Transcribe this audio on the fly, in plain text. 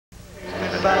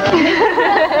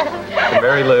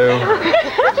Mary Lou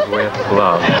with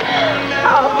love.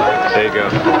 There you go.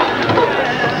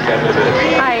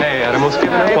 Hi. Hey, Adam, let's give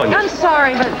it up on you. I'm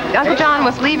sorry, but Uncle John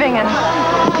was leaving, and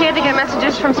he had to get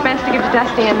messages from Spence to give to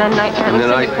Dusty, and then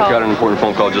I got an important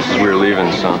phone call just as we were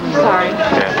leaving, so... Sorry.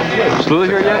 Yeah. Is Lily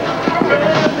here yet?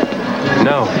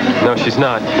 No, she's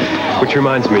not. Which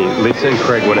reminds me, Lisa and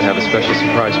Craig want to have a special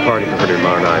surprise party for her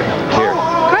tomorrow night. Here.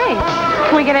 Great.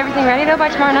 Can we get everything ready, though, by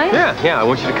tomorrow night? Yeah, I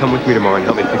want you to come with me tomorrow and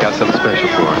help me pick out something special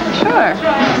for her. Sure.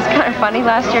 It's kind of funny.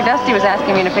 Last year, Dusty was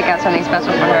asking me to pick out something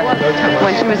special for her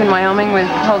when she was in Wyoming with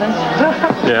Holden.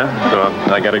 Yeah, so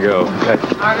I gotta go. Okay.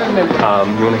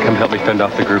 You want to come help me fend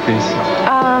off the groupies?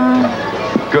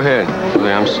 Go ahead.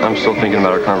 I'm still thinking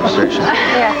about our conversation.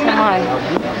 Yes, am I.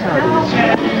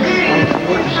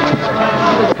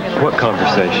 What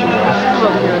conversation?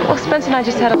 Well, Spence and I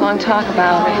just had a long talk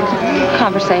about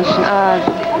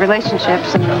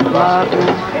relationships and love.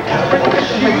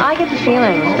 And I get the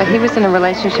feeling that he was in a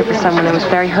relationship with someone and was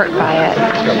very hurt by it.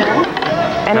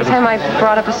 Anytime I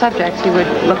brought up a subject, he would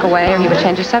look away or he would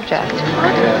change the subject.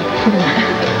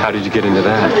 How did you get into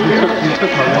that?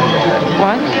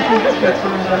 What?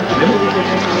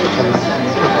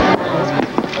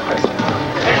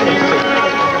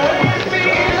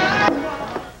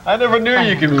 I never knew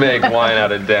you could make wine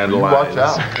out of dandelions.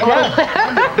 Watch out.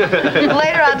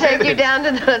 Later, I'll take you down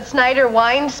to the Snyder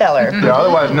wine cellar. Yeah,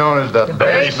 otherwise known as the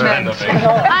basement.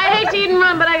 I hate to eat and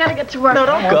run, but I gotta get to work. No,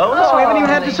 don't go. Listen, we haven't even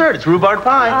had dessert. It's rhubarb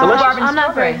pie. Delicious. I'm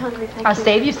not very hungry, thank you. I'll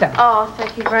save you some. Oh,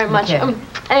 thank you very much. Okay.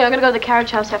 Anyway, I'm gonna go to the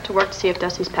carriage house after work to see if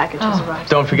Dusty's package has arrived.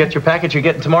 Don't forget your package you're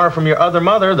getting tomorrow from your other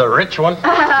mother, the rich one. Oh,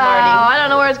 I don't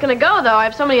know where it's gonna go, though. I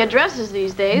have so many addresses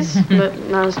these days, but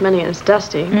not as many as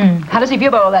Dusty. How does he feel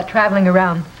about all that traveling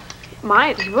around?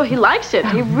 Well, he likes it.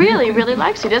 He really, really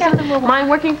likes it. He doesn't mind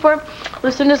working for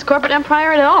Lucinda's corporate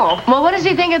empire at all. Well, what does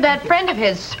he think of that friend of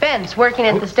his, Spence, working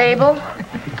at the stable?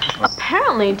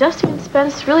 Apparently, Dusty and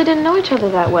Spence really didn't know each other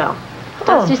that well.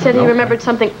 Dusty said he remembered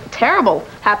something terrible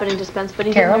happening to Spence, but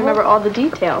he didn't remember all the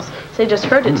details. So he just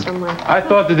heard it somewhere. I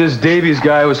thought that this Davies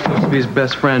guy was supposed to be his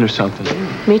best friend or something.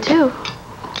 Me too.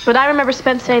 But I remember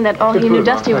Spence saying that all he knew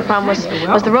Dusty from was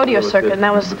the rodeo circuit, and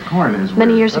that was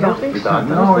many years ago.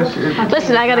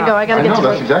 Listen, I gotta go. I gotta get to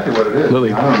work. That's exactly what it is.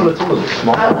 Lily. It's a little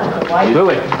small.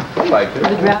 Lily.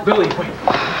 Lily, wait.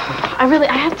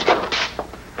 I have to.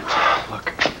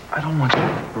 Look, I don't want you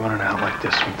running out like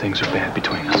this when things are bad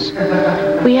between us.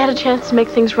 We had a chance to make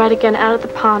things right again out at the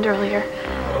pond earlier,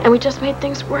 and we just made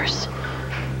things worse.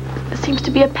 It seems to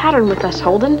be a pattern with us,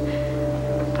 Holden.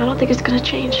 I don't think it's gonna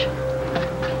change.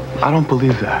 I don't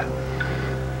believe that.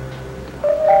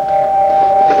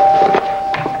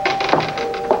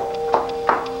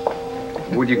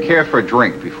 Would you care for a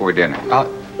drink before dinner?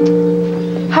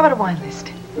 How about a wine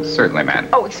list? Certainly, madam.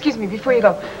 Oh, excuse me, before you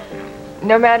go.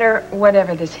 No matter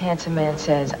whatever this handsome man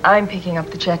says, I'm picking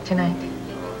up the check tonight.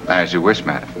 As you wish,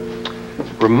 madam.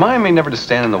 Remind me never to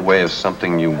stand in the way of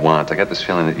something you want. I got this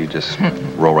feeling that you just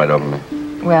roll right over me.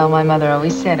 Well, my mother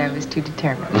always said I was too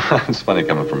determined. It's funny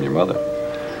coming from your mother.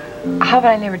 How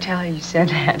about I never tell her you said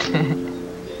that?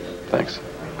 Thanks.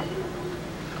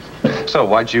 So,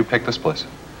 why'd you pick this place?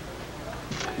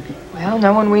 Well,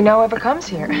 no one we know ever comes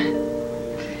here.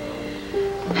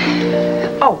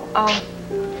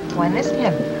 Wine list?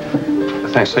 Yeah.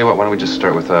 Thanks. Tell you what, why don't we just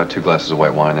start with 2 glasses of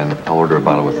white wine, and I'll order a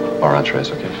bottle with our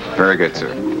entrees, okay? Very good,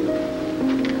 sir. You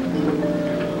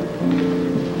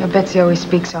know, Betsy always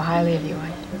speaks so highly of you.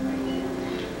 I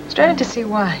started to see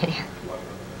why.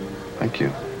 Thank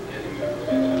you.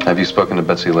 Have you spoken to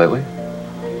Betsy lately?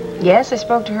 Yes, I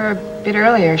spoke to her a bit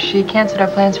earlier. She canceled our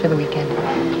plans for the weekend.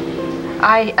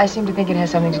 I seem to think it has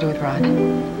something to do with Rod.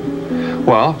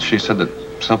 Well, she said that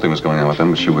something was going on with him,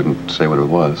 but she wouldn't say what it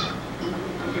was.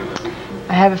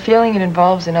 I have a feeling it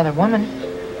involves another woman.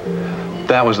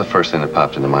 That was the first thing that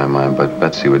popped into my mind, but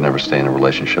Betsy would never stay in a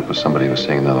relationship with somebody who was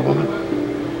seeing another woman.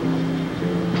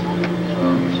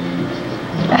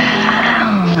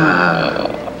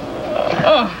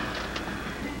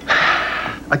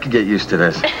 I could get used to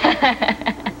this.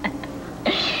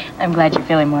 I'm glad you're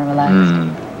feeling more relaxed.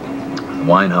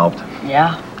 Wine helped.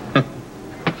 Yeah.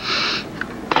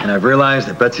 And I've realized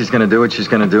that Betsy's gonna do what she's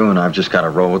gonna do, and I've just gotta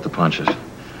roll with the punches.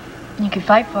 You could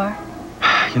fight for her.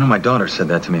 You know, my daughter said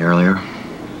that to me earlier.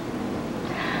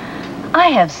 I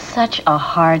have such a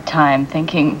hard time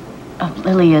thinking of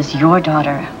Lily as your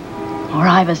daughter, or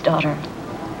Iva's daughter,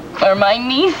 or my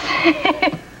niece.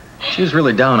 She was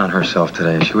really down on herself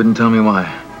today. She wouldn't tell me why.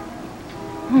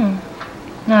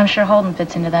 No, I'm sure Holden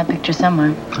fits into that picture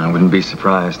somewhere. I wouldn't be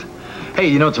surprised. Hey,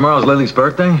 you know tomorrow's Lily's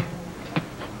birthday?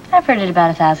 I've heard it about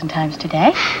 1,000 times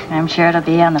today. I'm sure it'll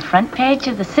be on the front page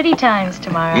of the City Times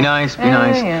tomorrow. Be nice, be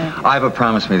nice. Yeah. Iva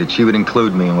promised me that she would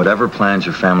include me in whatever plans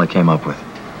your family came up with.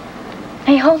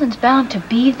 Hey, Holden's bound to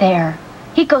be there.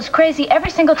 He goes crazy every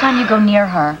single time you go near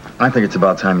her. I think it's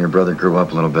about time your brother grew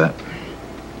up a little bit.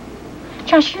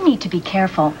 Josh, you need to be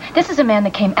careful. This is a man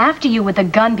that came after you with a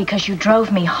gun because you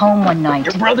drove me home one night.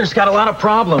 Your brother's got a lot of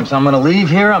problems. I'm gonna leave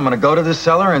here, I'm gonna go to the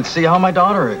cellar and see how my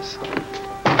daughter is.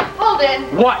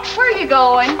 Holden. What? Where are you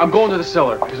going? I'm going to the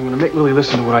cellar because I'm going to make Lily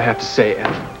listen to what I have to say, and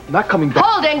I'm not coming back.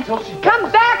 Holden,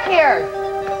 come back here.